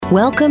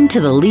Welcome to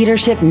the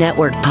Leadership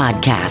Network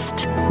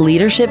podcast.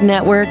 Leadership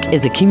Network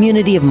is a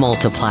community of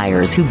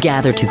multipliers who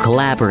gather to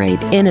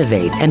collaborate,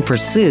 innovate, and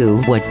pursue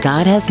what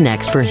God has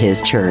next for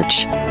His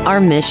church.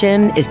 Our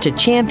mission is to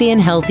champion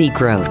healthy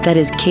growth that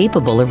is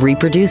capable of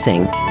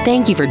reproducing.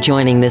 Thank you for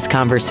joining this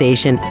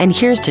conversation, and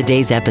here's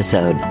today's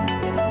episode.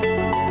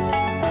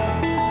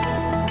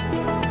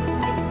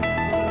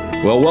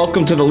 Well,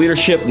 welcome to the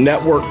Leadership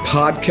Network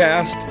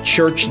podcast,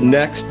 Church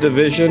Next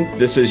Division.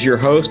 This is your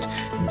host,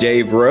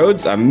 Dave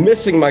Rhodes. I'm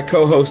missing my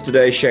co-host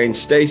today, Shane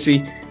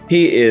Stacy.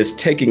 He is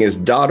taking his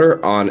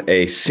daughter on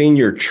a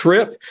senior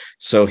trip,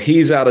 so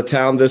he's out of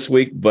town this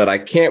week, but I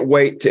can't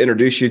wait to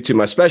introduce you to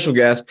my special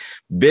guest,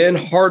 Ben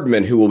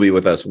Hardman, who will be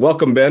with us.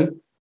 Welcome,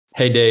 Ben.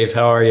 Hey, Dave.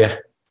 How are you?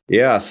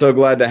 Yeah, so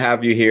glad to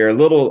have you here. A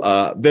little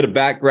bit of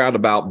background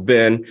about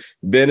Ben.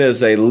 Ben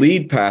is a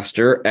lead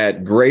pastor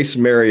at Grace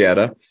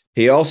Marietta.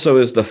 He also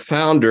is the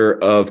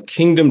founder of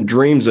Kingdom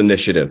Dreams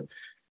Initiative.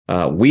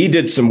 We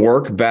did some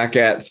work back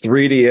at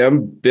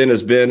 3DM. Ben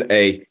has been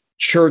a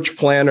church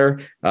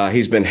planner.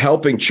 He's been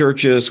helping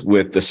churches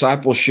with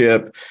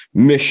discipleship,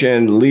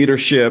 mission,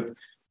 leadership.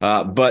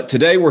 But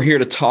today we're here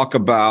to talk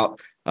about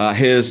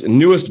his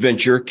newest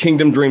venture,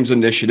 Kingdom Dreams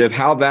Initiative,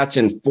 how that's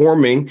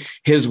informing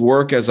his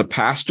work as a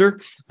pastor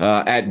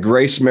at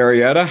Grace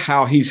Marietta,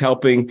 how he's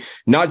helping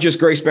not just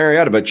Grace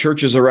Marietta, but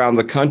churches around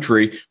the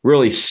country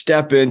really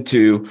step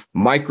into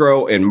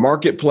micro and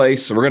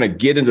marketplace. So we're going to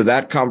get into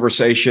that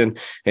conversation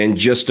in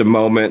just a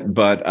moment.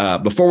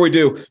 But before we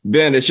do,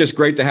 Ben, it's just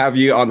great to have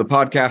you on the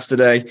podcast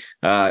today.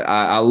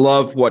 I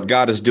love what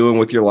God is doing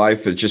with your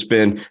life. It's just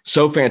been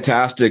so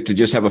fantastic to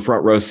just have a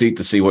front row seat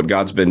to see what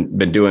God's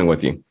been doing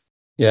with you.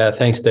 Yeah,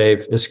 thanks,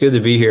 Dave. It's good to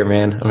be here,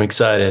 man. I'm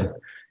excited.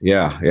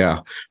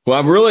 Yeah. Well,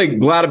 I'm really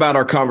glad about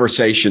our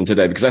conversation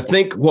today because I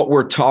think what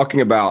we're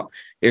talking about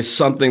is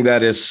something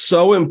that is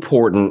so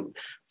important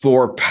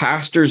for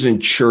pastors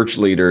and church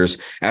leaders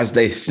as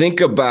they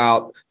think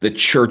about the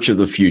church of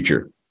the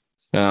future.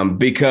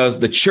 Because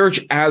the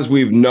church, as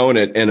we've known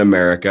it in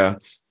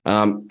America,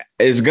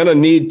 is going to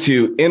need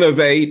to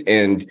innovate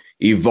and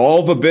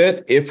evolve a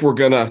bit if we're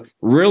going to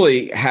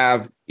really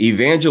have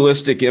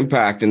evangelistic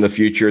impact in the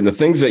future. And the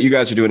things that you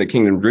guys are doing at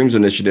Kingdom Dreams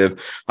Initiative,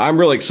 I'm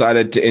really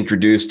excited to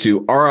introduce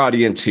to our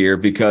audience here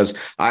because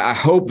I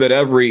hope that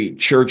every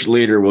church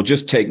leader will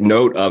just take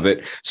note of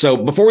it. So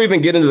before we even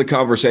get into the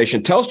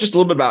conversation, tell us just a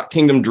little bit about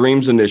Kingdom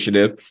Dreams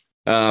Initiative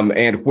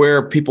and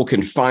where people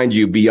can find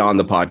you beyond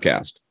the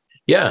podcast.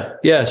 Yeah.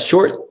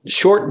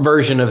 Short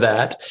version of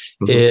that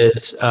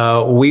is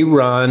we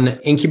run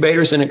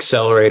incubators and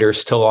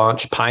accelerators to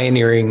launch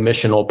pioneering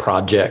missional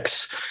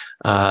projects.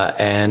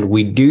 And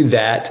we do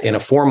that in a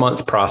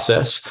 4-month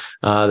process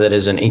that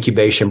is an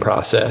incubation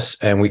process.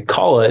 And we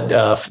call it,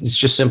 it's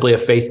just simply a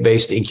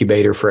faith-based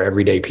incubator for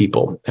everyday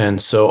people.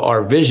 And so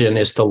our vision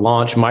is to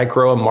launch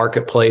micro and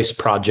marketplace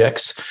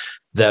projects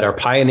that are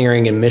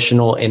pioneering and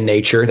missional in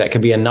nature. That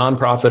could be a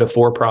nonprofit, a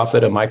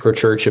for-profit, a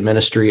microchurch, a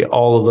ministry,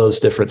 all of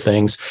those different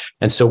things.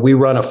 And so we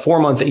run a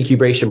 4-month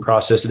incubation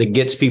process that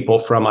gets people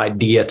from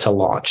idea to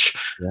launch.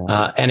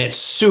 Yeah. And it's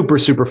super,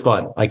 super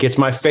fun. Like it's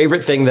my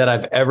favorite thing that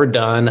I've ever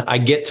done. I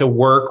get to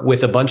work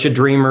with a bunch of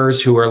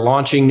dreamers who are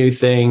launching new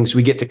things.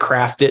 We get to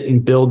craft it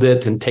and build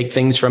it and take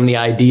things from the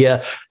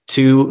idea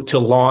to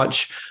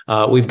launch.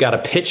 We've got a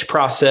pitch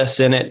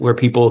process in it where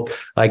people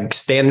like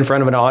stand in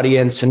front of an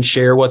audience and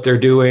share what they're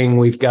doing.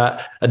 We've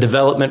got a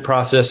development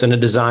process and a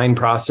design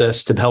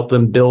process to help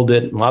them build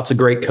it. Lots of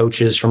great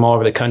coaches from all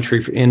over the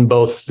country in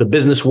both the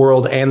business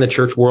world and the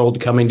church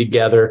world coming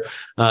together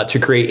to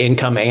create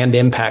income and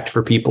impact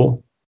for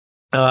people.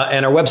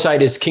 And our website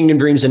is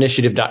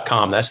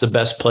kingdomdreamsinitiative.com. That's the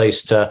best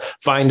place to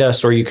find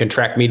us, or you can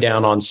track me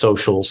down on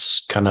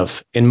socials, kind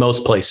of in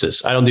most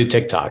places. I don't do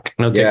TikTok.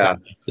 No TikTok.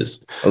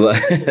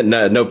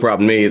 Yeah. No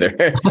problem. Me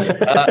either.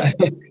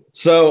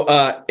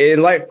 So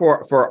in light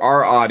for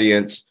our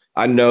audience,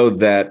 I know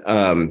that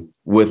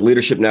with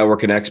Leadership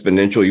Network and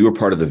Exponential, you were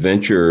part of the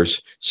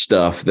ventures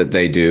stuff that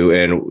they do,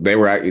 and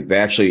they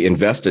actually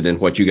invested in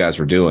what you guys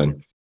were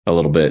doing a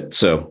little bit.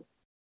 So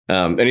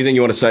anything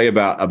you want to say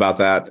about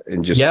that?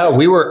 And just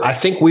I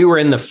think we were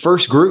in the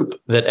first group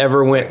that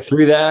ever went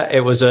through that.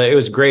 It was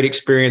a great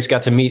experience.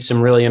 Got to meet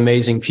some really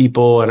amazing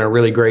people and are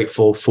really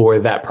grateful for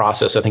that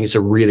process. I think it's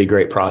a really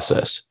great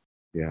process.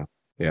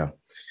 Yeah.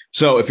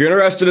 So if you're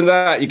interested in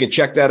that, you can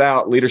check that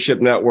out,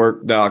 Leadership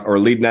Network or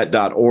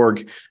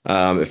leadnet.org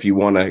if you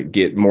want to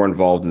get more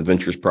involved in the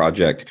Ventures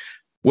Project.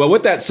 Well,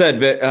 with that said,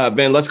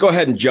 Ben, let's go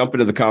ahead and jump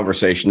into the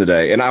conversation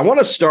today. And I want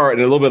to start in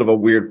a little bit of a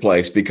weird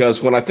place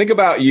because when I think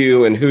about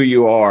you and who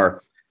you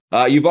are,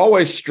 you've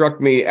always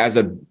struck me as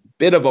a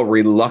bit of a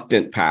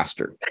reluctant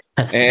pastor.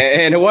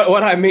 And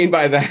what I mean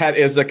by that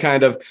is a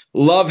kind of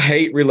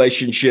love-hate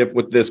relationship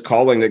with this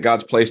calling that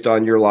God's placed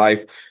on your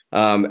life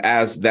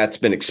as that's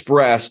been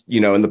expressed,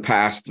 in the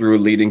past through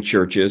leading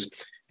churches.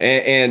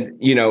 And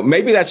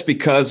maybe that's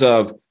because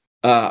of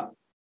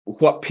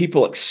what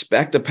people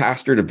expect a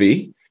pastor to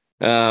be.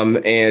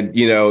 and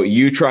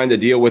you trying to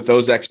deal with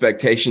those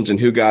expectations and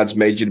who God's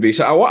made you to be.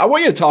 So I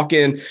want you to talk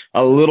in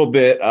a little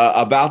bit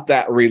about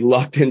that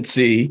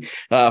reluctancy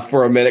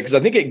for a minute, because I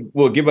think it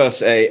will give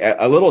us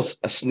a little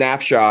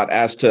snapshot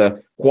as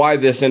to why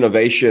this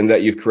innovation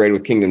that you've created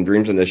with Kingdom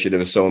Dreams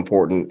Initiative is so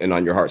important and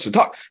on your heart. So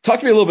talk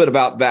to me a little bit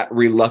about that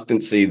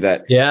reluctancy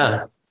that.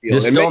 Yeah.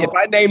 If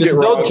I named it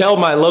wrong, don't tell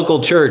my local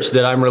church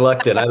that I'm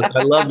reluctant.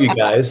 I love you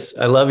guys.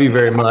 I love you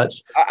very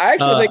much. I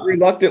actually think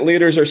reluctant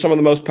leaders are some of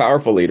the most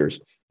powerful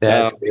leaders,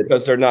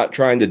 because they're not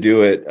trying to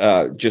do it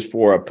just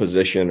for a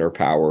position or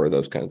power or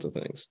those kinds of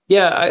things.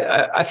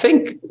 Yeah, I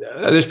think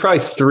there's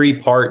probably three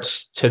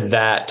parts to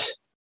that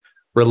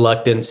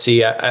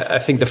reluctancy. I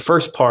think the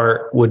first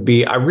part would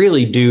be, I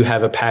really do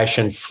have a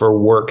passion for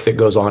work that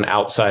goes on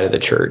outside of the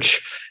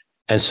church.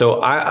 And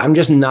so I'm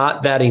just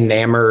not that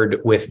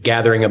enamored with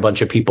gathering a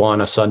bunch of people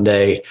on a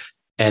Sunday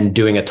and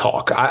doing a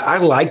talk. I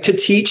like to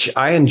teach.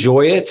 I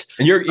enjoy it.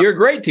 And you're a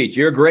great teacher.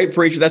 You're a great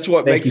preacher. That's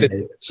what makes it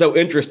so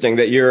interesting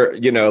that you're, a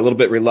little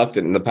bit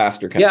reluctant in the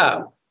pastor kind of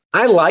thing.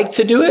 I like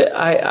to do it.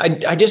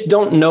 I just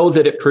don't know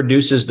that it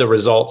produces the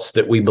results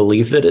that we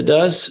believe that it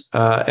does.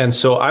 And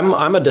so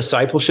I'm a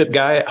discipleship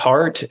guy at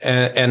heart.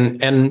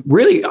 And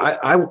really,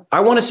 I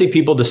want to see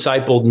people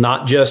discipled,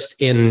 not just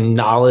in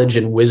knowledge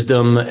and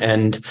wisdom,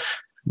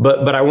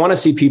 but I want to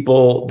see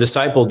people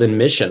discipled in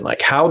mission.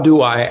 Like, how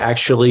do I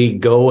actually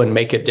go and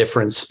make a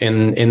difference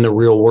in the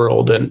real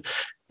world?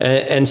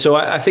 And so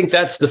I think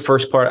that's the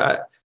first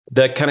part.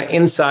 The kind of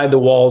inside the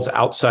walls,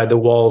 outside the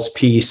walls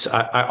piece.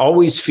 I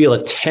always feel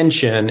a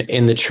tension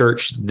in the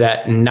church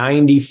that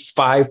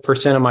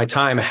 95% of my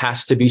time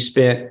has to be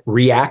spent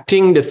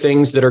reacting to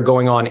things that are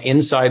going on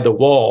inside the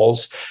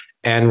walls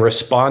and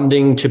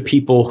responding to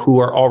people who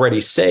are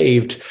already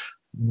saved,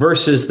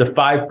 versus the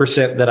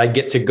 5% that I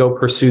get to go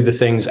pursue the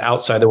things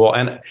outside the wall.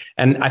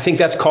 And I think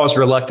that's caused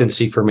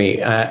reluctancy for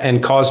me,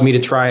 and caused me to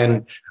try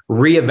and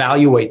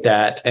reevaluate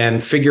that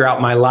and figure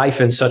out my life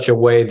in such a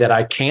way that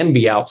I can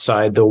be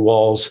outside the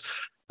walls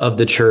of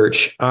the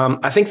church.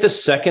 I think the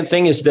second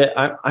thing is that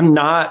I'm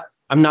not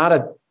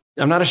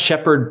a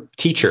shepherd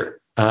teacher.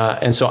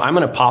 And so I'm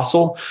an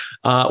apostle.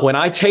 When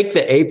I take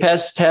the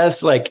APES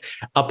test, like,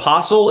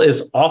 apostle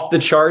is off the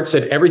charts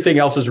and everything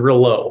else is real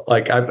low.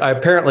 Like, I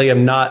apparently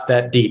am not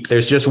that deep.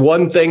 There's just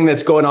one thing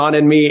that's going on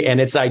in me, and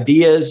it's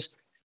ideas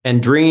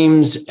and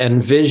dreams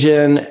and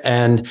vision.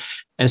 And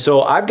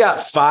so I've got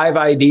 5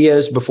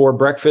 ideas before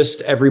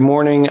breakfast every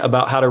morning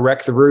about how to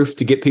wreck the roof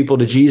to get people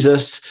to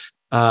Jesus.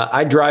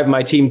 I drive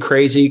my team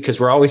crazy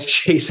because we're always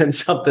chasing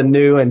something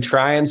new and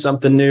trying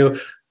something new.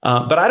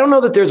 But I don't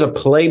know that there's a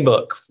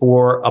playbook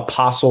for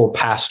apostle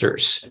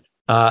pastors.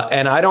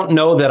 And I don't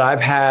know that I've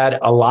had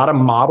a lot of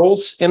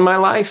models in my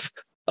life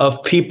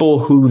of people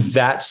who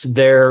that's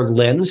their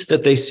lens,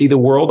 that they see the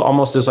world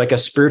almost as like a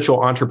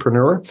spiritual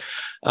entrepreneur.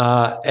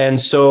 And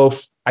so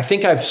I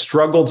think I've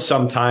struggled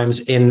sometimes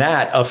in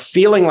that, of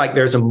feeling like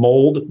there's a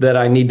mold that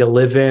I need to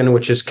live in,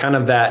 which is kind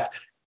of that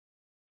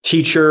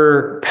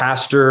teacher,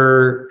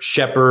 pastor,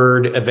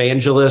 shepherd,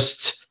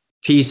 evangelist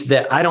piece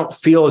that I don't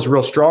feel is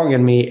real strong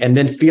in me. And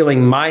then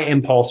feeling my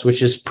impulse,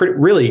 which is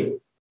really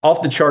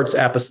off the charts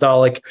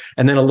apostolic,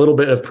 and then a little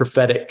bit of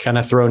prophetic kind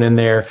of thrown in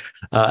there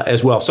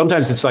as well.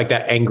 Sometimes it's like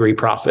that angry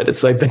prophet.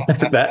 It's like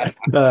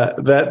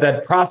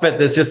that prophet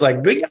that's just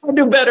like, we gotta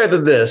do better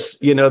than this,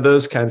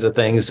 those kinds of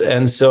things.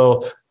 And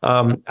so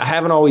I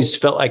haven't always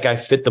felt like I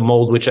fit the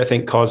mold, which I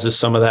think causes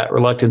some of that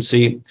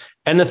reluctancy.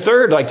 And the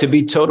third, like, to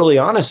be totally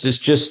honest, is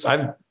just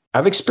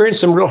I've experienced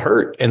some real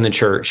hurt in the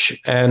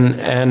church,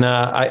 and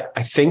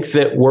I think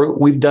that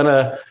we've done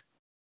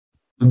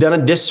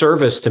a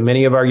disservice to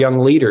many of our young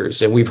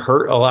leaders, and we've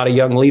hurt a lot of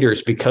young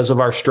leaders because of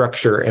our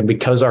structure and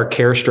because our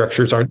care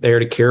structures aren't there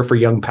to care for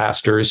young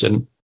pastors.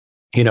 And,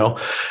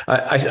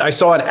 I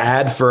saw an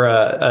ad for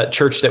a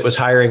church that was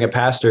hiring a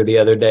pastor the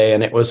other day,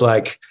 and it was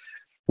like,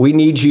 we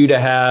need you to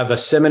have a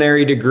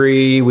seminary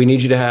degree. We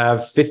need you to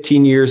have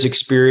 15 years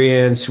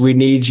experience. We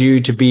need you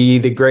to be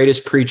the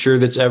greatest preacher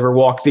that's ever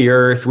walked the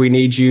earth. We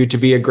need you to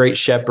be a great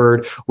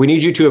shepherd. We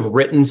need you to have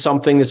written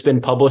something that's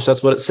been published.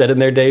 That's what it said in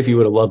there, Dave. You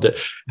would have loved it.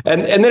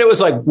 And then it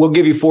was like, we'll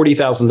give you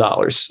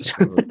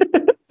 $40,000.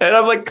 And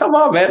I'm like, come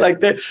on, man. Like,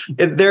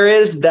 there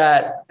is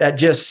that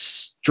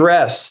just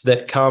stress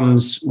that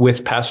comes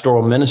with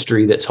pastoral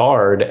ministry that's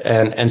hard.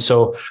 And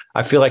so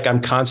I feel like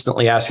I'm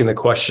constantly asking the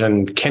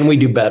question, can we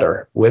do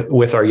better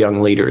with our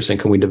young leaders, and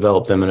can we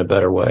develop them in a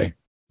better way?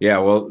 Yeah,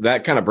 well,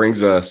 that kind of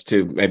brings us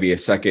to maybe a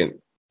second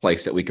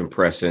place that we can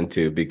press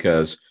into,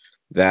 because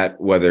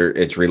that, whether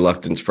it's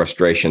reluctance,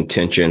 frustration,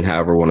 tension,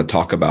 however we want to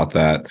talk about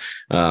that,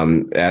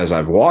 as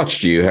I've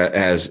watched you,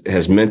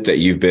 has meant that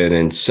you've been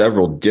in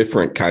several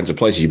different kinds of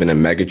places. You've been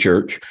in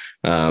megachurch,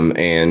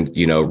 and,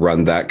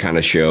 run that kind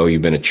of show.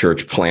 You've been a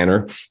church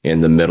planner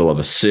in the middle of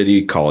a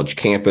city, college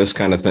campus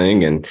kind of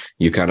thing. And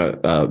you kind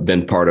of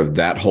been part of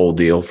that whole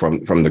deal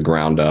from the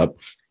ground up.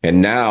 And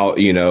now,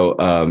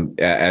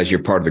 as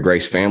you're part of the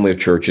Grace family of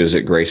churches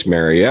at Grace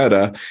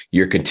Marietta,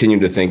 you're continuing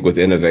to think with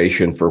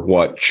innovation for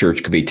what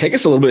church could be. Take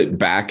us a little bit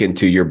back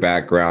into your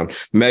background,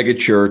 mega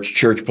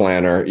church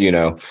planner,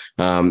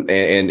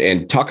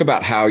 and talk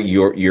about how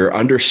your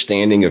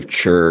understanding of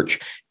church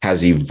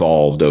has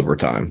evolved over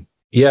time.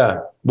 Yeah.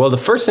 Well, the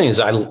first thing is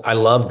I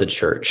love the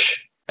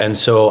church. And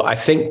so I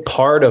think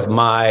part of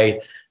my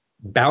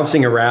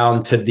bouncing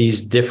around to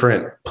these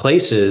different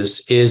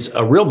places is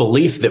a real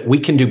belief that we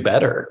can do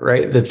better,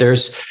 right? That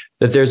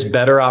there's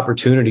better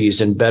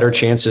opportunities and better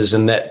chances.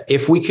 And that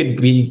if we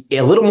could be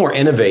a little more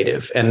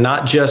innovative and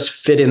not just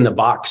fit in the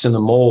box and the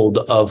mold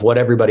of what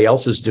everybody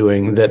else is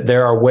doing, that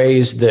there are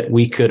ways that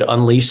we could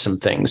unleash some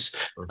things,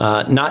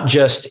 not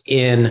just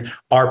in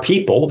our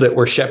people that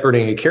we're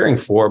shepherding and caring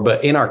for,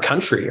 but in our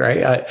country,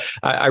 right?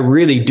 I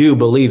really do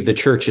believe the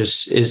church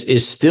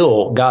is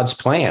still God's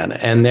plan,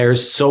 and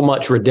there's so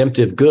much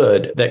redemptive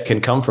good that can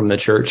come from the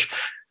church.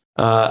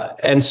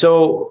 And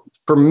so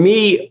for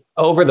me,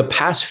 over the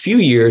past few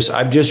years,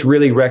 I've just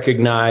really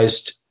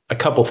recognized a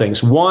couple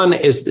things. One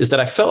is that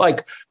I felt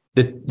like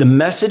the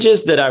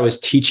messages that I was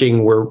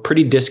teaching were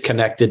pretty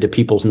disconnected to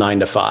people's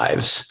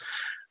 9-to-5s.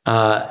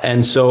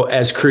 And so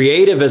as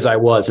creative as I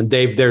was, and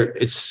Dave,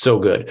 it's so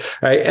good,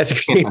 right? As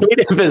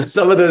creative as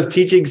some of those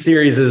teaching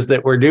series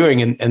that we're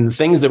doing and the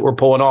things that we're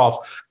pulling off,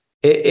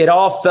 it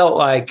all felt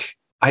like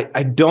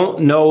I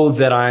don't know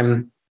that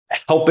I'm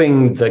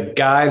helping the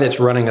guy that's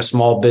running a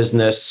small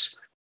business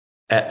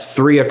at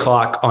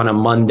 3:00 on a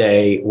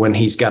Monday when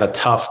he's got a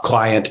tough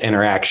client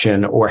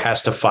interaction or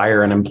has to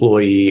fire an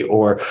employee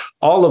or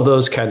all of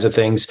those kinds of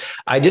things.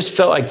 I just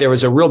felt like there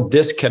was a real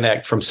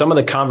disconnect from some of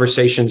the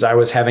conversations I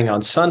was having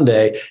on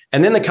Sunday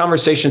and then the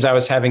conversations I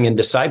was having in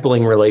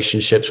discipling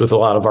relationships with a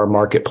lot of our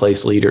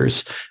marketplace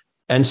leaders.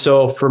 And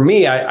so for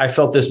me, I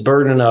felt this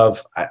burden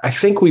of, I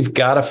think we've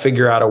got to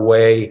figure out a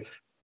way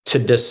to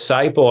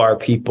disciple our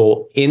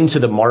people into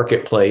the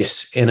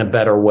marketplace in a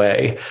better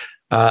way.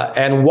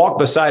 And walk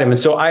beside him. And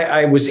so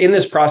I was in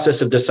this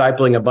process of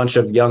discipling a bunch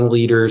of young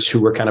leaders who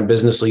were kind of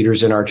business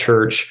leaders in our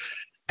church.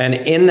 And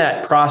in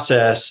that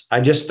process, I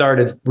just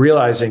started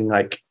realizing,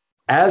 like,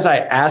 as I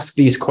ask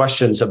these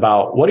questions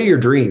about what are your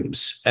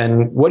dreams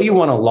and what do you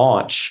want to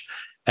launch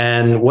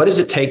and what does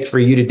it take for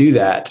you to do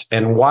that?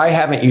 And why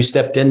haven't you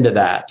stepped into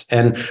that?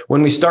 And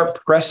when we start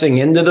pressing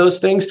into those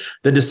things,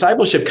 the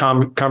discipleship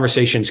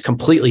conversations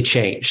completely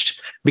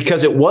changed,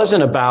 because it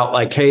wasn't about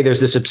like, hey,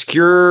 there's this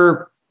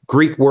obscure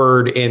Greek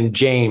word in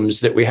James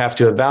that we have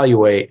to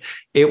evaluate.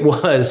 It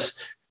was,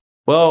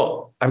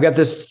 well, I've got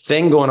this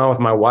thing going on with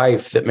my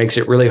wife that makes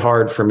it really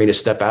hard for me to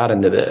step out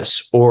into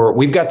this. Or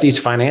we've got these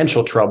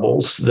financial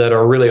troubles that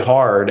are really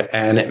hard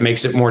and it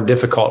makes it more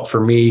difficult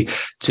for me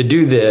to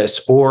do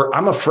this. Or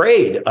I'm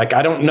afraid, like,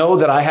 I don't know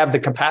that I have the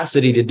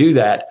capacity to do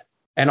that.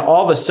 And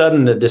all of a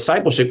sudden the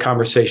discipleship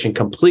conversation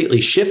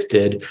completely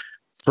shifted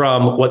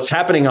from what's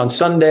happening on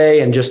Sunday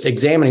and just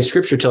examining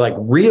scripture to like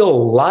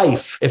real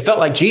life. It felt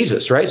like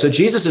Jesus, right? So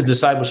Jesus's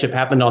discipleship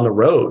happened on the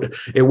road.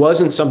 It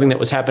wasn't something that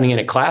was happening in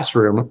a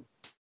classroom.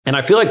 And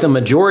I feel like the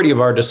majority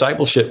of our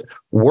discipleship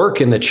work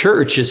in the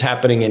church is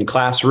happening in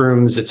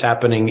classrooms. It's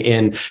happening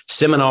in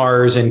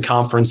seminars, in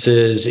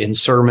conferences, in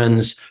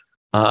sermons,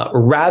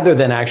 rather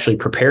than actually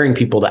preparing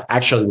people to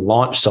actually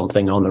launch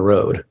something on the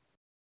road.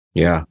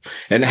 Yeah.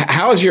 And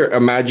how has your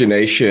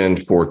imagination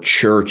for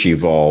church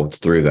evolved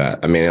through that?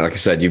 I mean, like I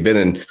said, you've been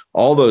in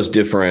all those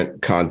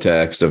different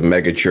contexts of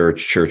mega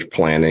church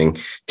planning.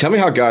 Tell me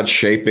how God's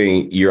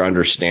shaping your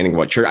understanding of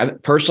what church.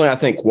 Personally, I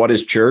think what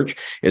is church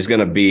is going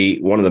to be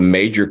one of the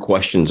major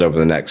questions over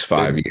the next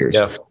 5 years.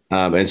 Yeah.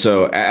 And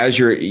so as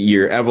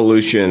your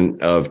evolution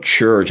of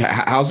church,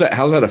 how's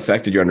that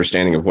affected your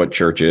understanding of what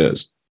church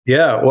is?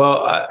 Yeah,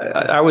 well,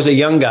 I was a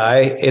young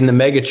guy in the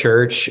mega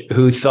church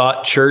who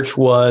thought church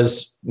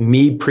was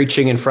me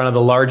preaching in front of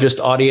the largest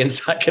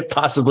audience I could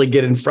possibly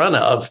get in front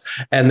of.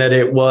 And that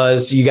it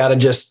was, you got to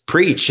just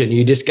preach and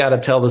you just got to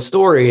tell the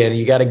story and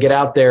you got to get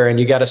out there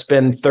and you got to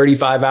spend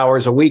 35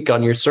 hours a week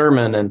on your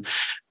sermon and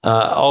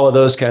all of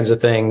those kinds of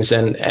things.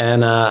 And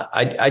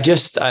I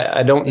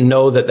don't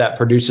know that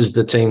produces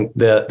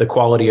the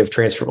quality of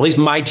transformation. At least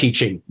my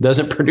teaching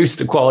doesn't produce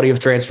the quality of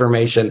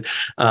transformation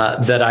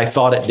that I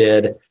thought it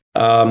did.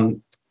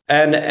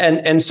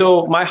 And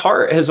so my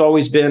heart has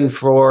always been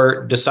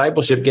for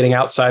discipleship, getting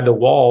outside the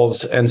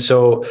walls. And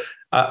so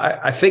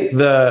I think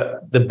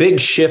the big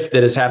shift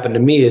that has happened to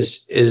me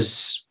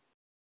is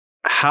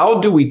how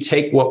do we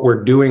take what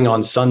we're doing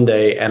on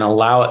Sunday and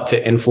allow it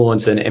to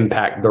influence and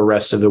impact the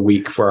rest of the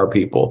week for our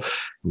people?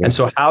 Yeah. And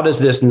so how does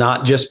this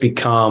not just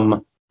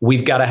become,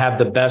 we've got to have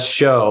the best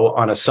show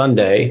on a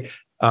Sunday,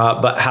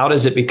 but how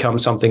does it become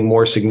something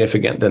more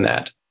significant than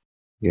that?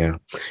 Yeah.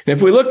 And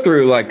if we look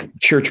through like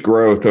church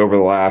growth over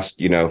the last,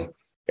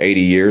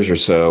 80 years or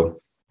so,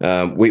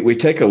 we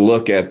take a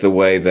look at the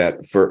way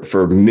that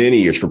for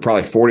many years, for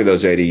probably 40 of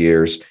those 80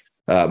 years,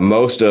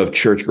 most of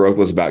church growth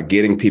was about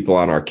getting people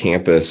on our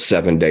campus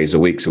 7 days a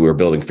week. So we were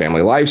building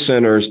family life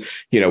centers,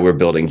 we're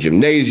building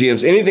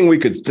gymnasiums, anything we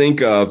could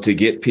think of to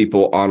get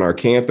people on our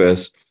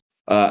campus.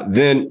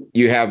 Then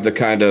you have the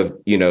kind of,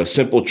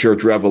 simple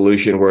church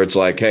revolution where it's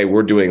like, hey,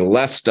 we're doing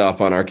less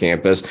stuff on our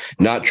campus,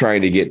 not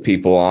trying to get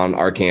people on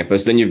our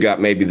campus. Then you've got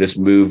maybe this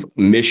move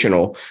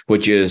missional,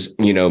 which is,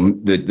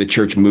 the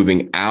church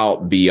moving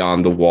out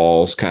beyond the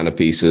walls kind of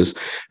pieces.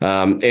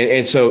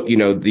 And so,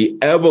 the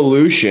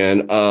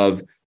evolution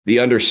of the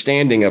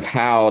understanding of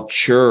how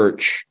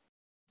church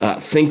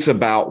thinks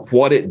about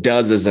what it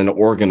does as an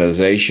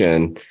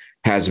organization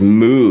has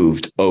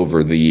moved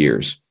over the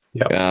years.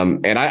 Yep.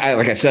 And I,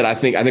 like I said, I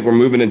think we're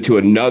moving into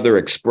another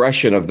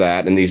expression of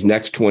that in these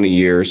next 20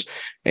 years.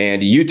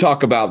 And you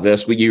talk about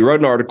this. You wrote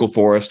an article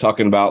for us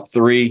talking about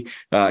 3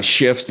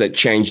 shifts that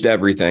changed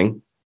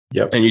everything.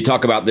 Yep. And you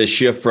talk about this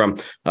shift from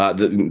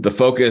the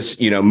focus,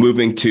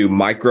 moving to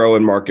micro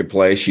and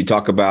marketplace. You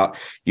talk about,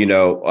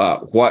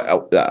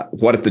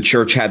 what if the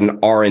church had an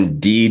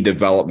R&D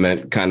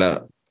development kind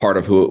of part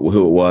of who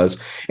it was,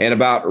 and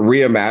about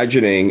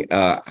reimagining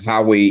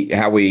how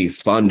we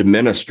fund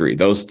ministry,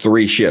 those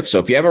 3 shifts. So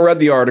if you haven't read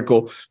the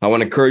article, I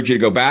want to encourage you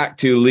to go back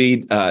to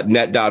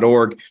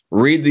leadnet.org,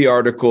 read the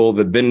article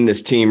that Ben and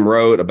his team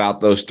wrote about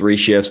those 3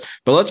 shifts.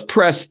 But let's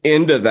press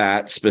into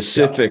that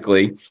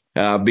specifically,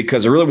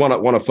 because I really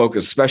want to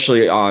focus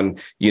especially on,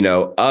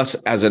 us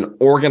as an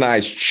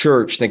organized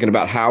church, thinking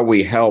about how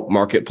we help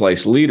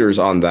marketplace leaders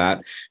on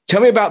that.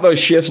 Tell me about those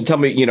shifts and tell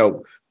me,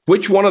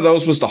 which one of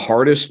those was the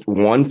hardest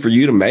one for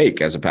you to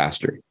make as a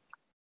pastor?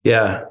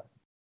 Yeah.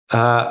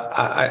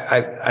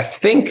 I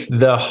think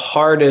the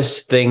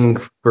hardest thing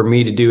for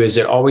me to do is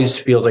it always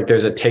feels like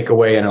there's a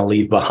takeaway and a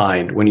leave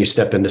behind when you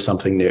step into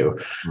something new.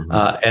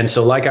 Mm-hmm. And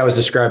so like I was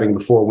describing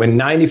before, when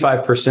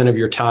 95% of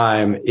your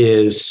time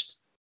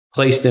is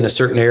placed in a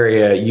certain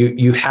area,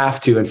 you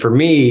have to. And for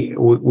me,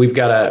 we've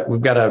got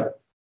a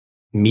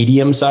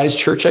medium-sized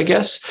church, I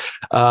guess.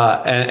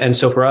 And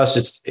so for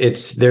us,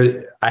 it's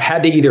there. I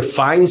had to either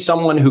find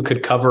someone who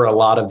could cover a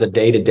lot of the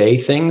day-to-day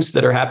things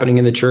that are happening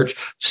in the church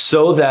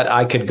so that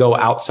I could go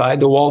outside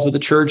the walls of the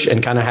church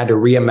and kind of had to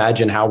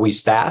reimagine how we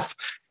staff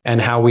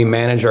and how we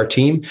manage our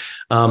team.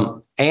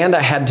 And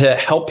I had to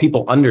help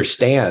people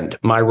understand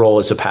my role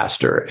as a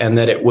pastor and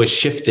that it was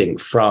shifting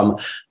from,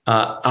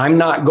 I'm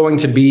not going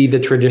to be the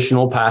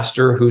traditional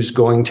pastor who's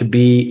going to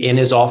be in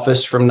his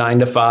office from 9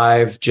 to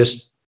 5,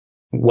 just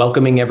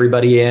welcoming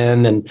everybody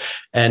in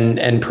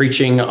and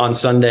preaching on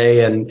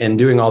Sunday and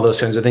doing all those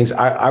kinds of things.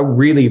 I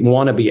really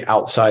want to be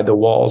outside the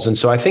walls. And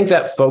so I think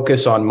that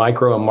focus on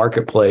micro and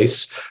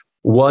marketplace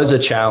was a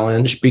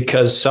challenge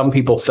because some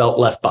people felt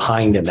left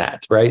behind in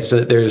that, right? So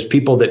there's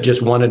people that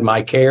just wanted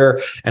my care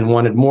and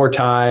wanted more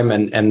time.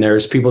 And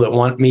there's people that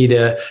want me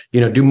to,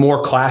 do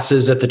more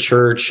classes at the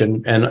church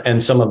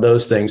and some of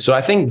those things. So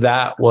I think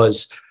that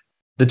was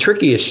the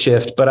trickiest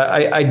shift, but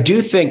I do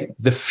think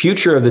the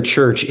future of the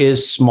church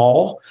is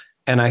small,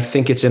 and I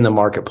think it's in the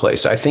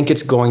marketplace. I think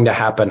it's going to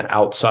happen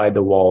outside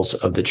the walls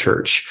of the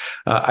church.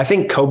 I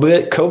think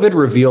COVID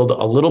revealed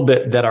a little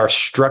bit that our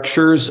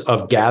structures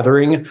of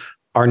gathering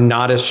are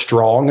not as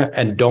strong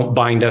and don't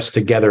bind us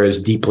together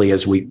as deeply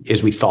as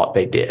we thought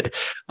they did.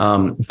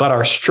 But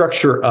our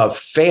structure of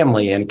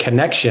family and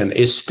connection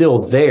is still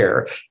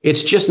there.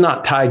 It's just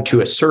not tied to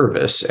a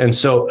service. And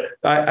so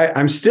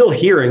I'm still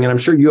hearing, and I'm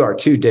sure you are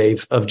too,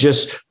 Dave, of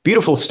just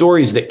beautiful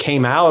stories that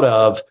came out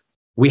of,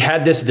 we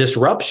had this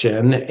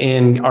disruption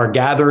in our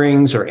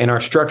gatherings or in our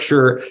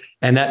structure.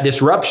 And that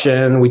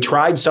disruption, we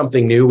tried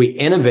something new, we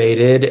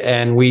innovated,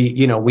 and we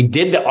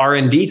did the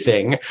R&D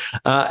thing.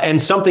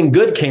 And something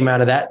good came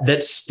out of that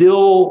that's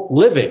still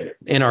living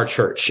in our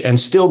church and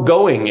still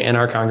going in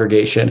our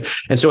congregation.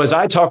 And so as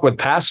I talk with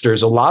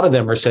pastors, a lot of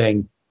them are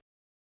saying,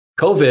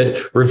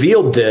 COVID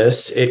revealed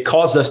this. It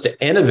caused us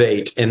to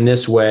innovate in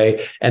this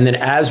way. And then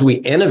as we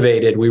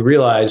innovated, we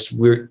realized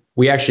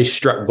we actually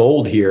struck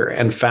gold here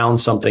and found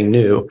something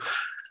new.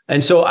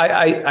 And so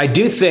I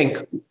do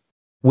think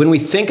when we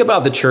think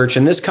about the church,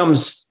 and this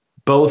comes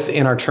both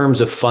in our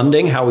terms of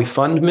funding, how we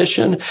fund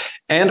mission,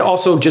 and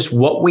also just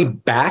what we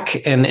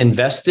back and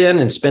invest in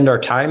and spend our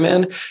time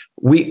in,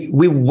 we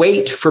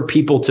wait for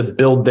people to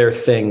build their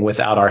thing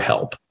without our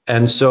help.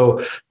 And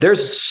so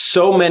there's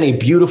so many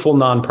beautiful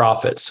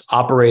nonprofits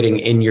operating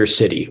in your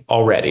city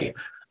already.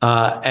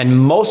 And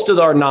most of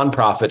the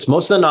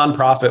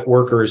nonprofit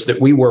workers that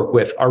we work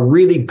with are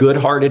really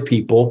good-hearted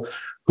people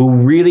who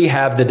really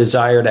have the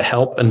desire to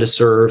help and to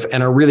serve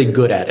and are really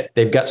good at it.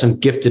 They've got some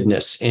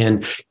giftedness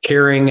in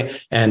caring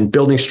and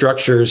building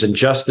structures and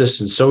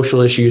justice and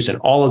social issues and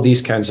all of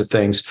these kinds of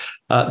things.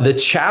 The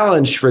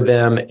challenge for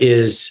them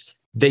is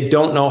they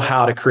don't know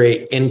how to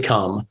create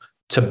income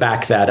to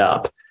back that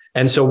up.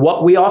 And so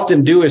what we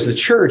often do as the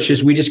church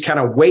is we just kind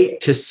of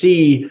wait to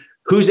see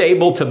who's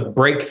able to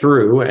break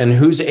through and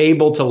who's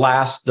able to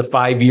last the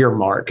 5-year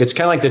mark. It's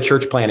kind of like the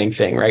church planning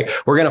thing, right?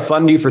 We're going to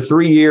fund you for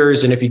 3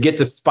 years. And if you get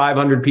to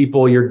 500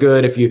 people, you're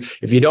good. If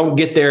you don't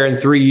get there in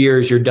 3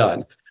 years, you're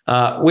done.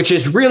 which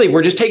is really,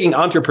 we're just taking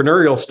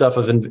entrepreneurial stuff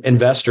of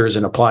investors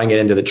and applying it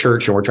into the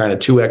church. And we're trying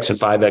to 2X and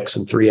 5X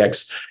and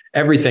 3X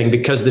everything,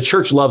 because the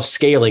church loves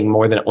scaling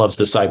more than it loves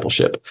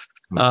discipleship.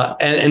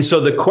 And so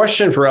the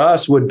question for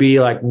us would be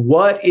like,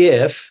 what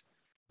if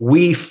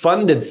we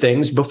funded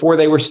things before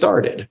they were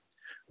started?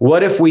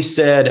 What if we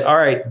said, all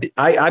right,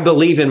 I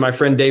believe in my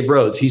friend Dave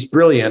Rhodes. He's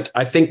brilliant.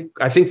 I think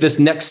this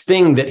next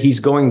thing that he's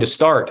going to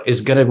start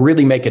is going to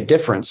really make a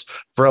difference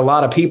for a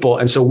lot of people.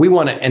 And so we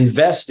want to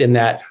invest in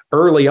that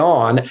early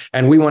on,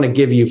 and we want to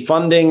give you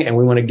funding, and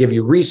we want to give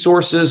you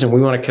resources, and we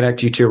want to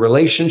connect you to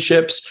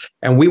relationships,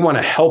 and we want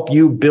to help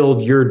you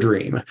build your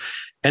dream.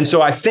 And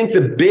so I think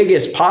the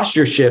biggest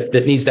posture shift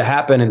that needs to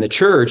happen in the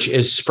church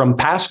is from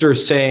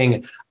pastors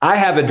saying, I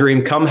have a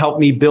dream, come help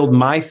me build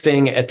my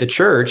thing at the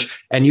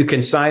church. And you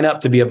can sign up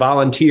to be a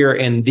volunteer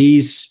in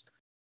these,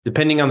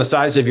 depending on the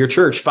size of your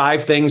church,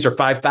 5 things or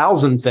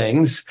 5,000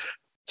 things,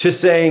 to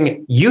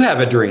saying, you have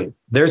a dream.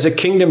 There's a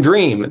kingdom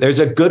dream. There's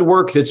a good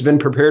work that's been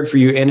prepared for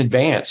you in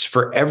advance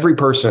for every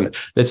person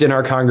that's in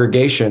our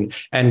congregation.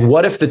 And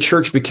what if the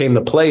church became the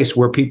place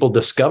where people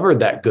discovered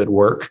that good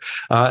work,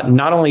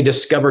 not only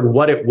discovered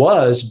what it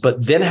was,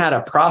 but then had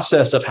a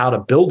process of how to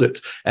build it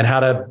and how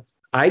to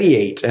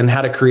ideate and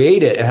how to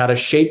create it and how to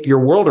shape your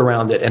world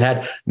around it, and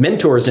had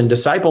mentors and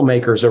disciple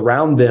makers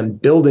around them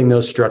building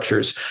those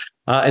structures.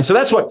 And so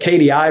that's what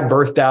KDI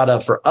birthed out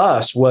of for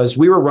us. Was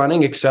we were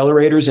running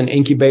accelerators and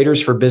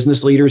incubators for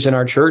business leaders in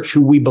our church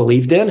who we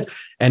believed in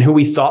and who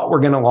we thought were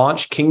going to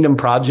launch kingdom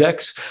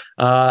projects.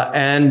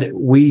 And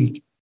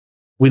we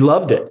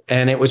loved it,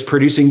 and it was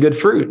producing good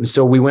fruit. And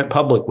so we went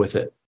public with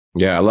it.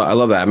 Yeah, I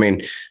love that. I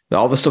mean,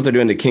 all the stuff they're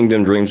doing, the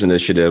Kingdom Dreams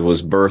Initiative,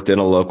 was birthed in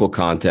a local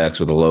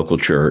context with a local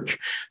church.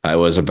 It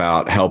was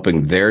about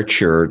helping their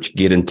church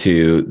get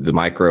into the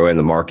micro and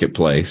the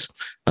marketplace.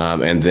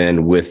 And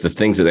then with the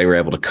things that they were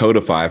able to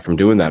codify from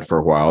doing that for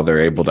a while,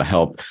 they're able to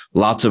help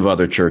lots of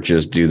other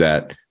churches do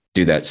that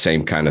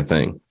same kind of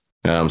thing.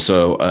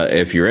 So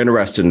if you're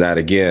interested in that,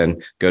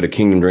 again, go to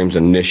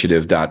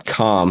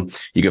kingdomdreamsinitiative.com.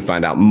 You can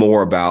find out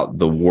more about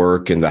the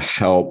work and the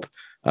help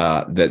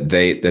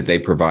that they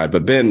provide.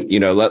 But Ben,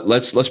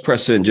 let's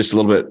press in just a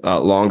little bit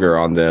longer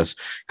on this,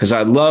 because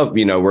I love,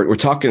 we're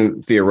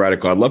talking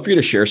theoretical. I'd love for you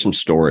to share some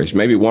stories,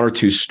 maybe 1 or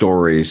 2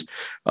 stories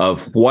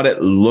of what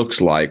it looks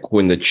like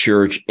when the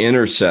church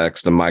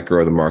intersects the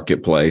micro of the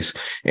marketplace,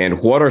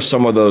 and what are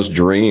some of those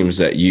dreams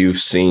that you've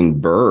seen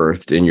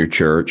birthed in your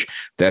church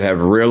that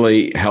have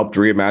really helped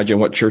reimagine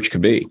what church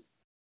could be.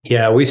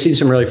 Yeah, we've seen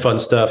some really fun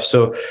stuff.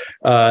 So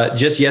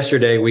just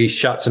yesterday, we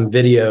shot some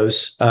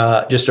videos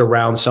just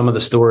around some of the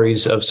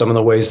stories of some of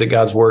the ways that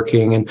God's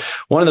working. And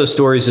one of those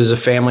stories is a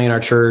family in our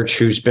church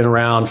who's been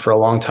around for a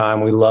long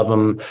time. We love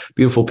them.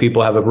 Beautiful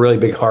people, have a really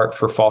big heart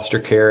for foster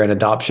care and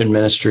adoption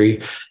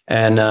ministry.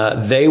 And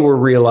they were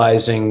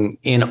realizing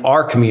in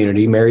our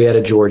community,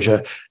 Marietta,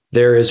 Georgia,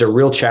 there is a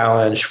real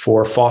challenge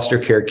for foster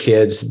care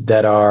kids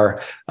that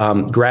are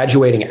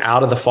graduating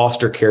out of the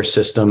foster care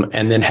system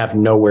and then have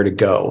nowhere to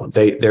go.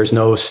 There's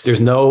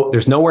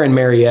nowhere in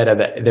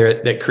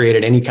Marietta that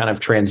created any kind of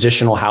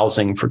transitional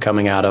housing for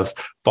coming out of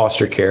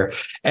foster care.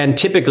 And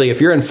typically, if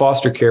you're in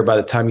foster care by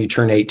the time you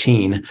turn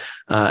 18,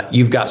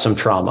 you've got some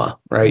trauma,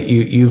 right?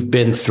 You've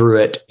been through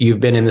it. You've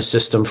been in the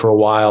system for a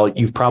while.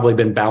 You've probably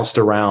been bounced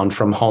around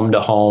from home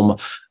to home.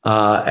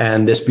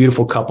 And this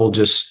beautiful couple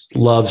just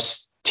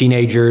loves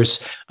teenagers.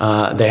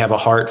 They have a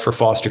heart for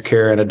foster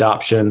care and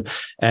adoption,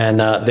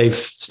 and they've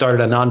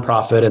started a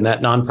nonprofit, and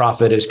that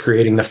nonprofit is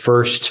creating the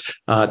first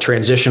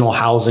transitional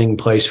housing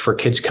place for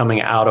kids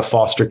coming out of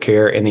foster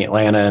care in the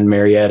Atlanta and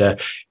Marietta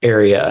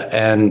area.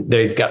 And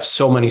they've got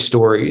so many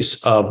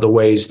stories of the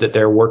ways that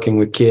they're working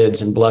with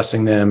kids and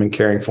blessing them and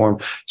caring for them.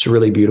 It's a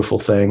really beautiful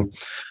thing.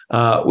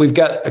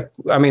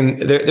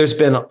 There's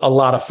been a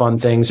lot of fun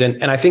things.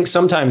 And I think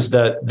sometimes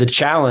the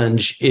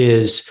challenge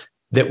is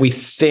that we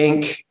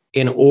think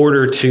in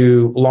order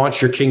to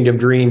launch your kingdom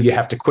dream, you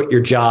have to quit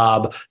your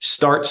job,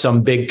 start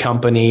some big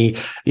company,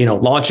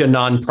 launch a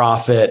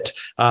nonprofit.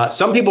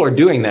 Some people are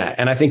doing that,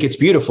 and I think it's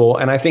beautiful.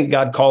 And I think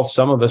God calls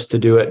some of us to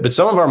do it. But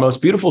some of our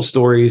most beautiful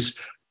stories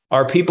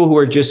are people who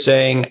are just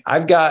saying,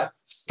 I've got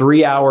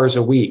 3 hours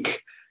a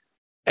week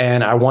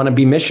and I want to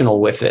be missional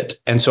with it.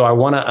 And so I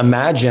want to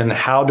imagine,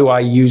 how do I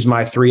use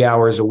my 3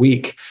 hours a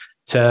week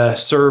to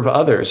serve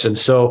others? And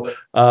so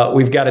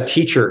we've got a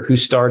teacher who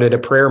started a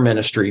prayer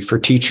ministry for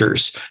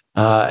teachers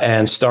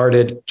and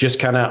started just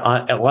kind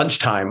of at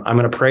lunchtime. I'm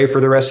going to pray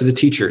for the rest of the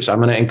teachers. I'm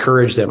going to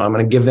encourage them. I'm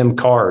going to give them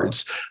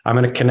cards. I'm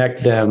going to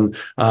connect them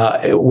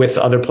with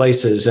other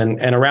places.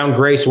 And around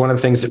Grace, one of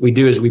the things that we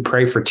do is we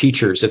pray for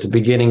teachers at the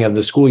beginning of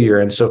the school year.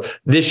 And so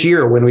this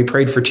year, when we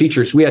prayed for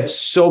teachers, we had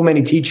so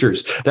many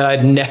teachers that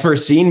I'd never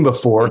seen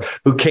before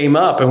who came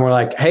up and were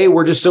like, hey,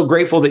 we're just so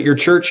grateful that your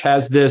church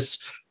has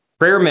this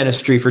prayer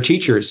ministry for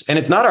teachers. And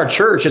it's not our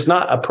church. It's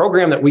not a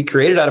program that we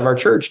created out of our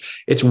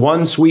church. It's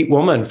one sweet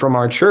woman from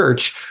our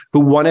church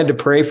who wanted to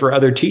pray for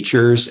other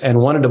teachers and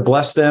wanted to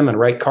bless them and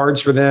write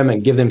cards for them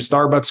and give them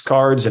Starbucks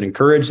cards and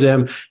encourage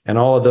them and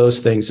all of those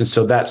things. And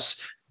so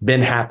that's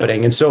been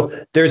happening. And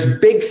so there's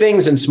big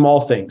things and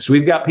small things.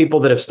 We've got people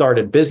that have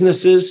started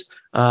businesses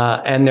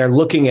and they're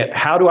looking at,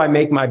 how do I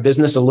make my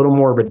business a little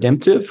more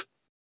redemptive?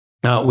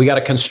 We got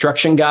a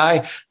construction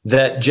guy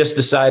that just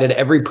decided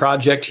every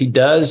project he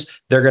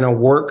does, they're going to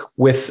work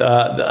with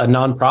a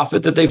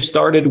nonprofit that they've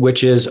started,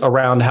 which is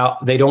around how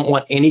they don't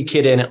want any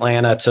kid in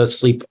Atlanta to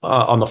sleep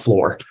on the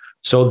floor.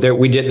 So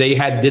they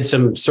did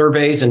some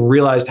surveys and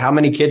realized how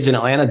many kids in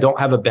Atlanta don't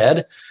have a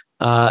bed.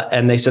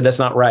 And they said, that's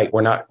not right.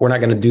 We're not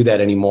going to do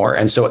that anymore.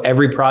 And so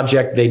every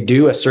project they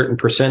do, a certain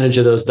percentage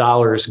of those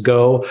dollars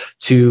go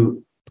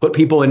to put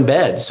people in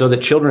bed so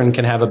that children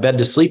can have a bed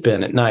to sleep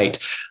in at night.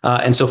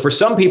 And so for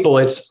some people,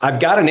 it's, I've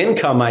got an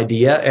income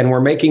idea and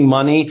we're making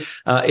money.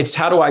 It's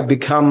how do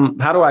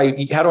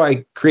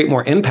I create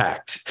more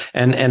impact?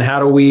 And how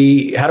do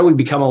we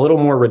become a little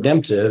more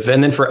redemptive?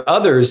 And then for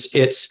others,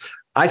 it's,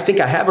 I think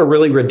I have a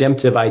really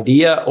redemptive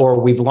idea, or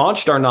we've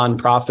launched our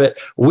nonprofit.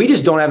 We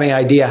just don't have any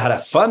idea how to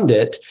fund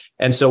it.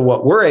 And so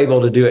what we're able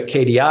to do at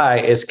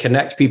KDI is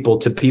connect people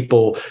to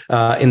people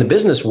in the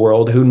business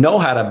world who know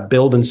how to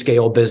build and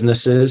scale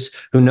businesses,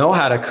 who know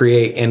how to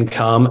create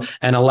income,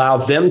 and allow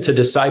them to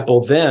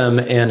disciple them.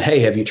 And hey,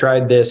 have you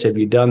tried this? Have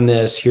you done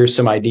this? Here's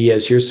some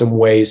ideas. Here's some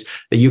ways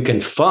that you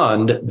can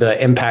fund the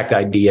impact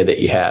idea that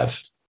you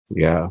have.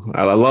 Yeah,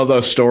 I love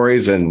those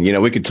stories. And,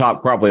 we could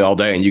talk probably all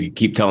day and you could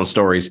keep telling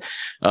stories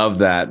of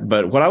that.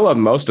 But what I love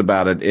most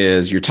about it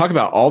is you're talking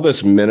about all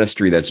this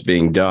ministry that's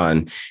being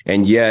done,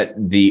 and yet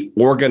the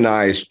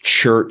organized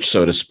church,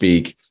 so to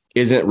speak,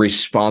 isn't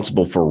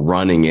responsible for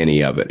running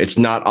any of it. It's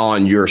not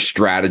on your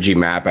strategy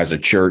map as a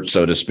church,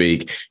 so to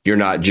speak. You're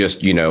not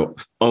just,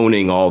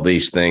 owning all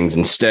these things.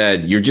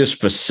 Instead, you're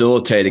just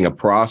facilitating a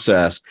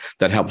process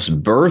that helps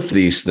birth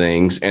these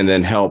things and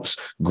then helps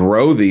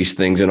grow these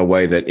things in a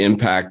way that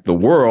impact the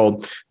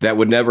world that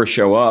would never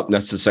show up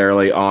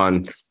necessarily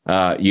on,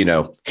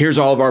 here's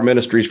all of our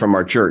ministries from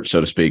our church, so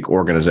to speak,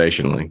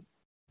 organizationally.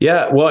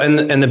 Yeah, well,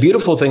 and the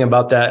beautiful thing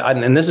about that,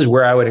 and this is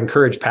where I would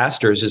encourage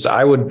pastors, is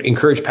I would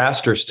encourage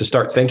pastors to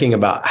start thinking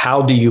about,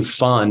 how do you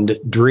fund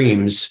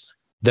dreams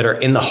that are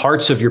in the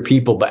hearts of your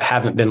people but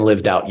haven't been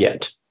lived out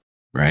yet?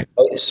 Right.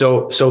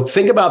 So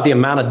think about the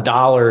amount of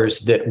dollars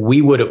that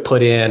we would have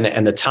put in,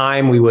 and the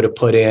time we would have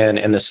put in,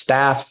 and the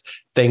staff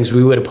things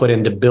we would have put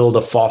in to build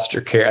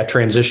a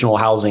transitional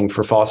housing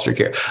for foster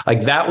care.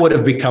 Like, that would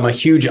have become a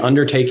huge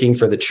undertaking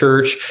for the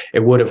church.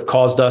 It would have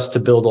caused us to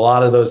build a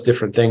lot of those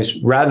different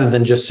things, rather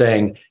than just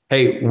saying,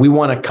 hey, we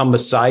want to come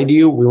beside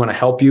you. We want to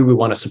help you. We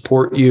want to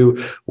support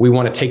you. We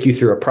want to take you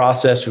through a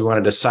process. We want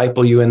to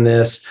disciple you in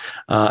this.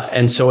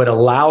 And so it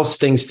allows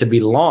things to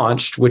be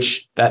launched,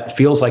 which that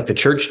feels like the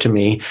church to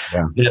me,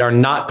 that are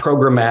not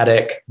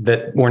programmatic,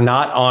 that we're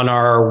not on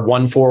our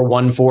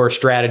 1414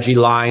 strategy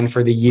line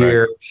for the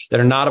year, that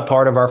are not a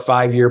part of our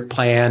 5-year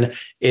plan.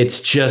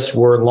 It's just,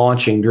 we're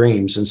launching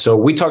dreams. And so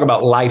we talk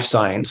about life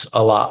signs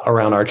a lot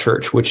around our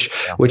church, which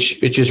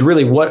is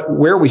really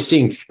where are we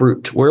seeing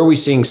fruit? Where are we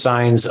seeing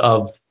signs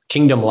of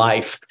kingdom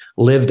life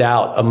lived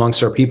out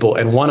amongst our people?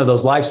 And one of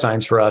those life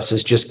signs for us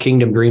is just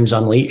Kingdom Dreams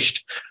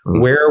Unleashed.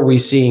 Where are we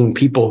seeing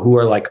people who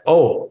are like,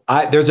 oh,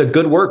 there's a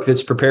good work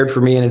that's prepared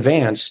for me in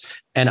advance,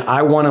 and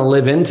I want to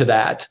live into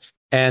that.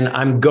 And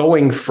I'm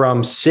going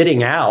from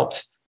sitting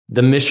out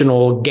the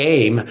missional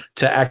game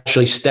to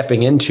actually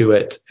stepping into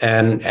it.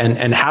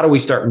 And how do we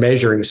start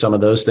measuring some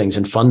of those things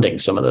and funding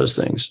some of those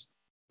things?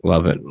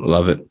 Love it.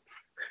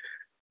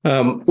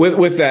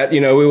 With that, we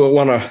will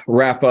want to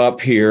wrap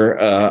up here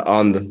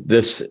on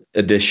this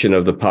edition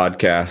of the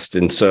podcast.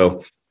 And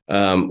so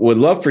would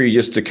love for you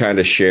just to kind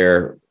of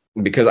share,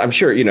 because I'm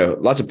sure,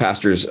 lots of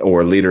pastors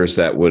or leaders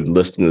that would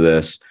listen to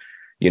this,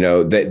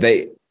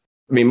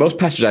 most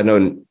pastors I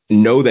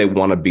know they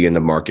want to be in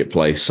the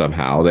marketplace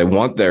somehow. They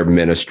want their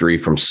ministry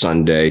from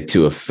Sunday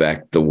to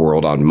affect the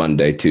world on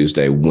Monday,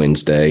 Tuesday,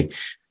 Wednesday,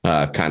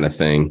 kind of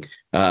thing.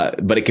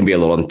 But it can be a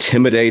little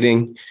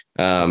intimidating.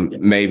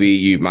 Maybe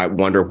you might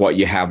wonder what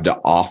you have to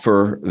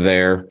offer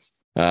there.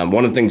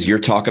 One of the things you're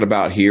talking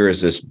about here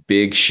is this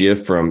big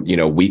shift from,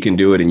 we can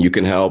do it and you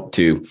can help,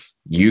 to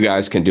you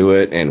guys can do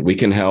it and we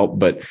can help.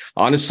 But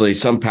honestly,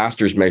 some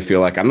pastors may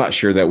feel like, I'm not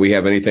sure that we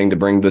have anything to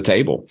bring to the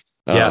table.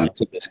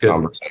 To this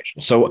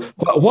conversation. So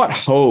what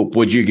hope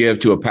would you give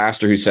to a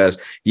pastor who says,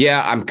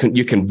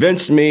 you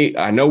convinced me,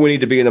 I know we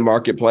need to be in the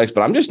marketplace,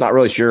 but I'm just not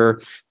really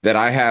sure that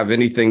I have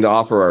anything to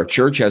offer, or our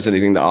church has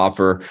anything to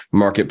offer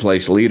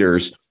marketplace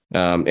leaders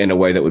in a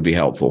way that would be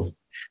helpful?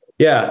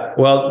 Yeah.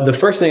 Well, the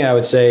first thing I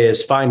would say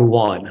is find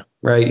one,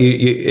 right?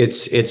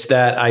 It's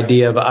that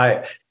idea of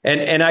I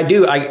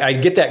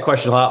get that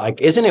question a lot.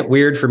 Like, isn't it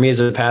weird for me as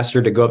a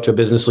pastor to go up to a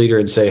business leader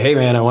and say, hey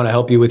man, I want to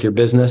help you with your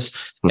business?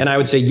 And I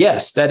would say,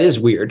 yes, that is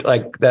weird.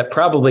 Like, that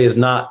probably is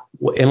not,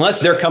 unless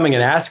they're coming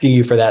and asking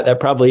you for that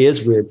probably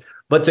is weird.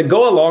 But to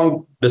go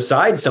along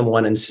beside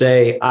someone and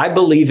say, I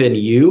believe in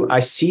you,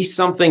 I see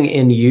something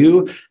in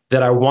you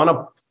that I want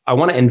to I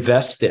want to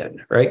invest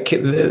in, right?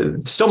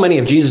 So many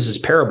of Jesus's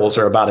parables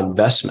are about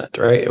investment,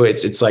 right?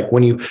 It's like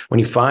when you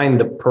find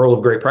the pearl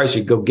of great price,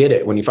 you go get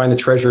it. When you find the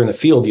treasure in the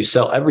field, you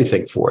sell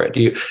everything for it.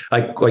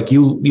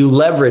 You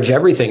leverage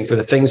everything for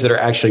the things that are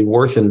actually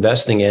worth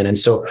investing in. And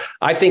so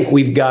I think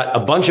we've got a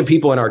bunch of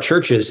people in our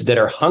churches that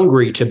are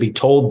hungry to be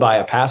told by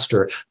a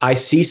pastor, I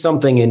see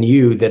something in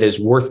you that is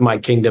worth my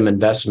kingdom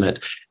investment,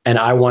 and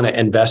I want to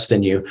invest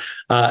in you.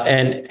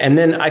 And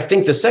then I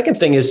think the second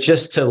thing is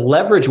just to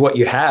leverage what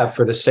you have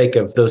for the sake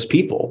of those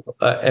people.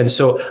 And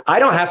so I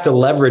don't have to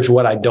leverage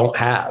what I don't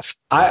have.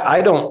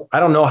 I don't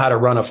know how to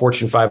run a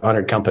Fortune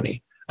 500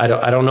 company. I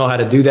don't know how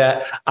to do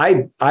that.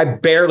 I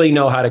barely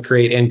know how to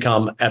create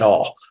income at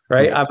all,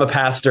 right? I'm a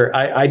pastor.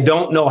 I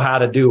don't know how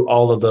to do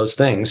all of those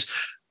things.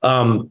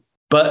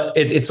 But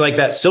it's like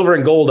that silver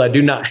and gold I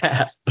do not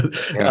have,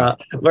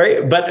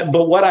 right?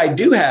 But what I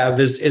do have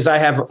is I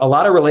have a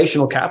lot of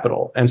relational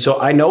capital, and so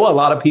I know a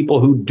lot of people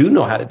who do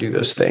know how to do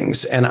those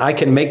things, and I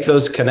can make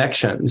those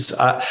connections.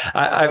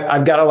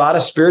 I've got a lot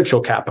of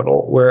spiritual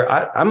capital where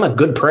I'm a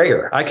good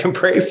prayer. I can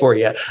pray for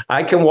you.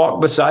 I can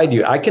walk beside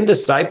you. I can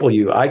disciple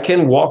you. I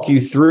can walk you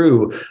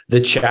through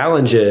the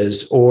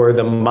challenges or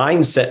the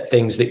mindset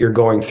things that you're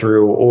going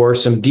through, or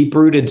some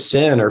deep-rooted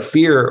sin or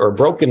fear or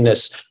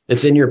brokenness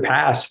that's in your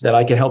past that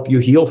I can help you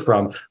heal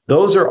from.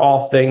 Those are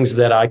all things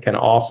that I can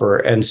offer.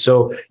 And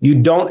so you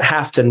don't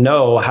have to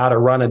know how to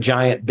run a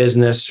giant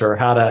business or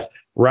how to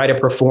write a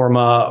pro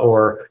forma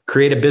or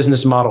create a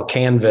business model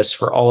canvas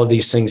for all of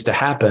these things to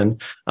happen.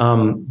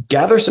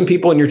 Gather some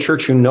people in your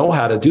church who know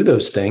how to do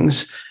those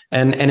things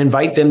and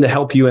invite them to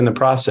help you in the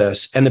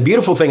process. And the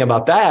beautiful thing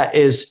about that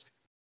is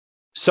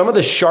some of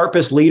the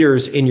sharpest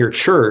leaders in your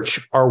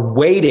church are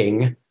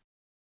waiting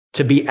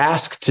to be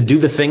asked to do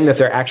the thing that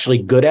they're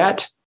actually good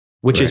at,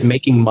 which is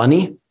making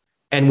money.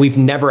 And we've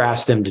never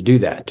asked them to do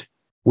that.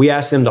 We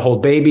ask them to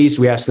hold babies.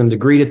 We ask them to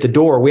greet at the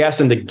door. We ask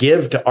them to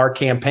give to our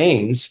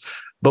campaigns,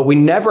 but we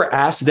never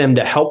ask them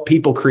to help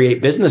people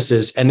create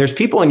businesses. And there's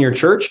people in your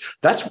church,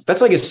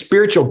 that's like a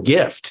spiritual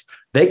gift.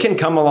 They can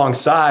come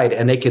alongside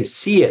and they can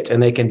see it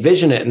and they can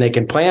vision it and they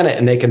can plan it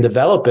and they can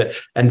develop it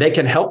and they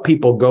can help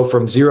people go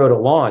from zero to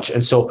launch.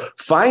 And so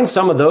find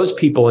some of those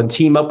people and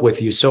team up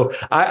with you. So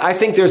I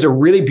think there's a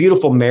really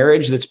beautiful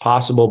marriage that's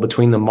possible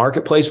between the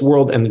marketplace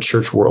world and the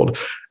church world,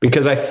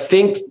 because I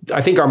think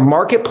our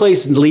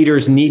marketplace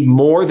leaders need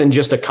more than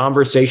just a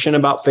conversation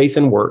about faith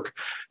and work.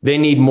 They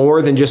need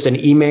more than just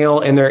an email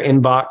in their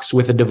inbox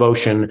with a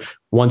devotion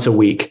once a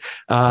week.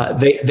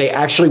 They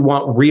actually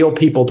want real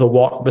people to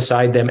walk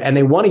beside them, and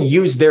they want to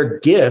use their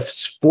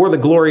gifts for the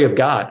glory of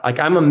God. Like,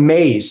 I'm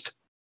amazed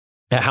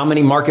at how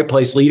many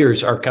marketplace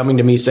leaders are coming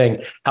to me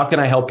saying, how can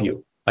I help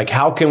you? Like,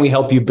 how can we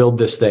help you build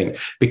this thing?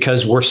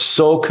 Because we're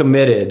so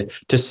committed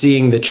to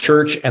seeing the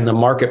church and the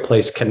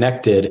marketplace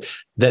connected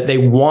that they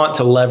want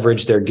to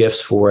leverage their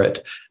gifts for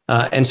it.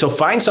 And so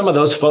find some of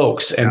those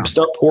folks and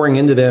start pouring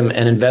into them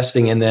and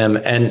investing in them.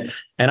 And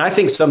I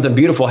think something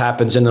beautiful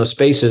happens in those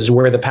spaces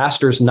where the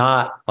pastor's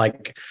not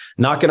like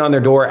knocking on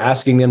their door,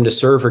 asking them to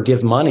serve or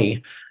give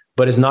money,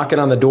 but is knocking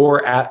on the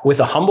door with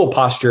a humble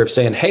posture of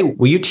saying, hey,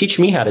 will you teach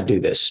me how to do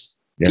this?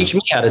 Yeah. Teach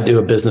me how to do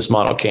a business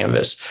model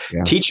canvas.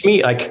 Yeah. Teach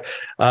me,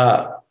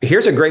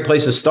 here's a great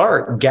place to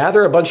start.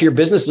 Gather a bunch of your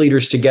business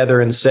leaders together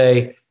and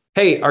say,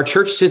 hey, our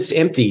church sits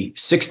empty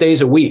 6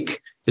 days a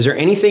week. Is there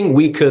anything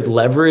we could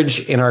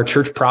leverage in our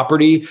church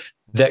property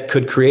that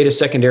could create a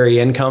secondary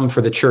income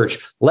for the church?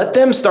 Let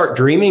them start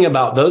dreaming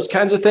about those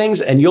kinds of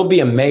things, and you'll be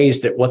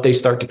amazed at what they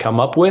start to come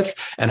up with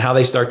and how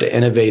they start to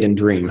innovate and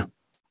dream.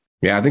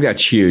 Yeah, I think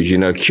that's huge.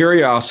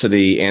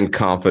 Curiosity and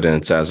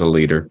confidence as a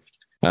leader.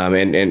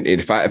 And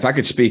if I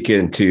could speak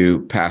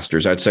into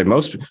pastors, I'd say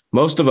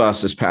most of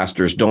us as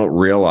pastors don't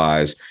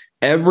realize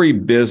every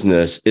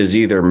business is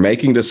either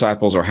making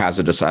disciples or has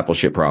a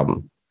discipleship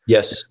problem.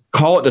 Yes.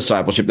 Call it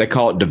discipleship. They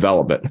call it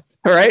development.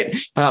 All right.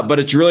 But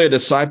it's really a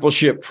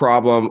discipleship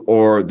problem,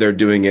 or they're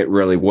doing it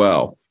really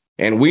well.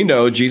 And we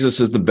know Jesus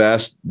is the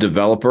best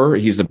developer.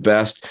 He's the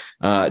best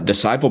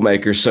disciple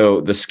maker.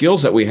 So the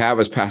skills that we have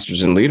as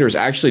pastors and leaders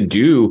actually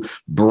do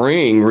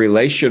bring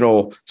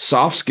relational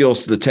soft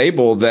skills to the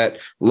table that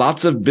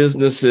lots of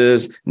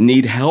businesses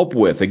need help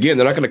with. Again,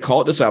 they're not going to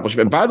call it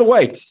discipleship. And by the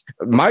way,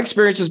 my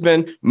experience has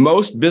been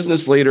most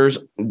business leaders,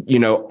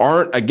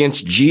 aren't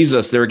against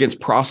Jesus. They're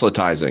against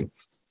proselytizing.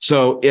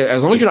 So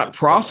as long as you're not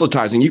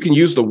proselytizing, you can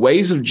use the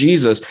ways of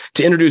Jesus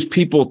to introduce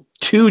people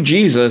to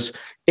Jesus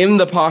in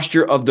the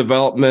posture of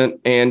development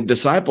and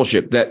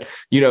discipleship, that,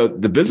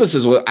 the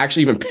businesses will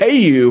actually even pay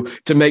you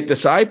to make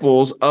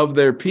disciples of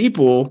their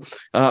people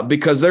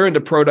because they're into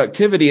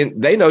productivity, and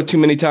they know too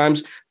many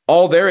times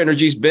all their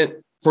energy is bent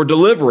for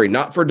delivery,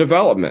 not for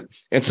development.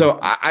 And so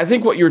I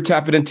think what you're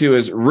tapping into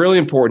is really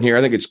important here.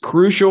 I think it's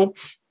crucial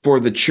for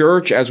the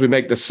church as we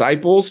make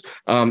disciples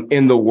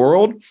in the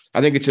world.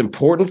 I think it's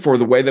important for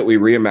the way that we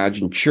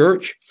reimagine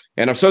church.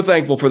 And I'm so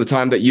thankful for the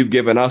time that you've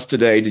given us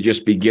today to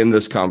just begin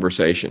this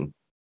conversation.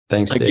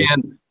 Thanks, Dave.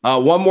 Again,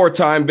 one more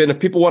time, Ben, if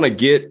people want to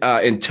get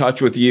in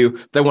touch with you,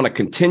 they want to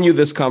continue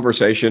this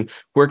conversation,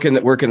 where can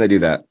they do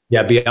that?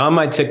 Yeah, beyond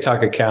my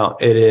TikTok account,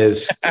 it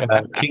is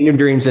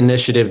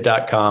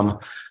kingdomdreamsinitiative.com.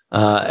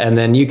 And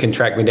then you can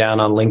track me down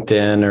on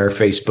LinkedIn or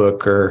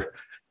Facebook, or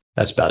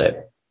that's about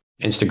it.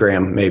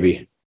 Instagram,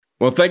 maybe.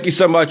 Well, thank you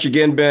so much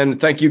again, Ben.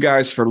 Thank you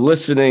guys for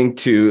listening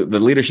to the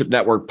Leadership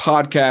Network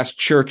podcast,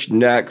 Church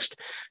Next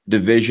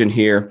division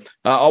here.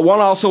 I want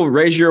to also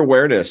raise your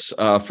awareness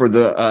for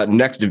the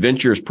Next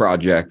Ventures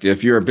project.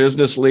 If you're a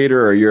business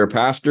leader or you're a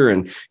pastor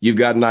and you've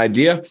got an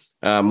idea,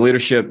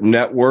 Leadership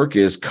Network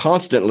is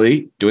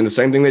constantly doing the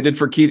same thing they did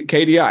for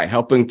KDI,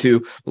 helping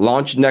to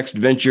launch Next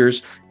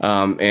Ventures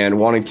and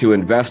wanting to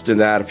invest in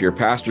that. If you're a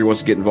pastor who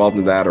wants to get involved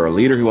in that, or a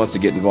leader who wants to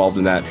get involved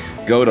in that,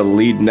 go to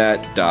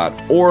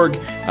leadnet.org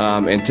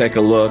and take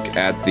a look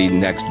at the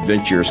Next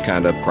Ventures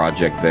kind of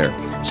project there.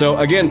 So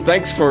again,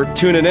 thanks for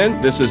tuning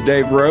in. This is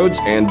Dave Rhodes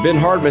and Ben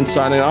Hardman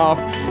signing off,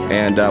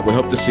 and we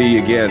hope to see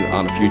you again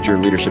on a future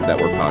Leadership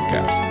Network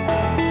podcast.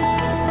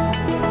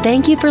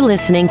 Thank you for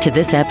listening to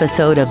this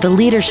episode of the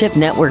Leadership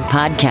Network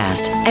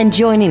podcast and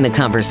joining the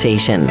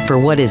conversation for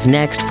what is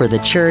next for the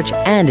church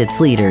and its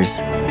leaders.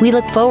 We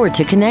look forward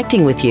to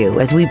connecting with you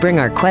as we bring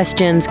our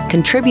questions,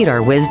 contribute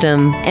our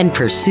wisdom, and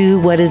pursue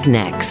what is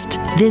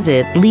next.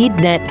 Visit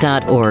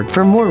leadnet.org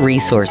for more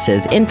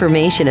resources,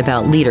 information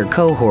about leader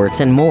cohorts,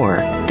 and more.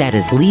 That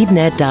is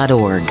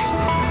leadnet.org.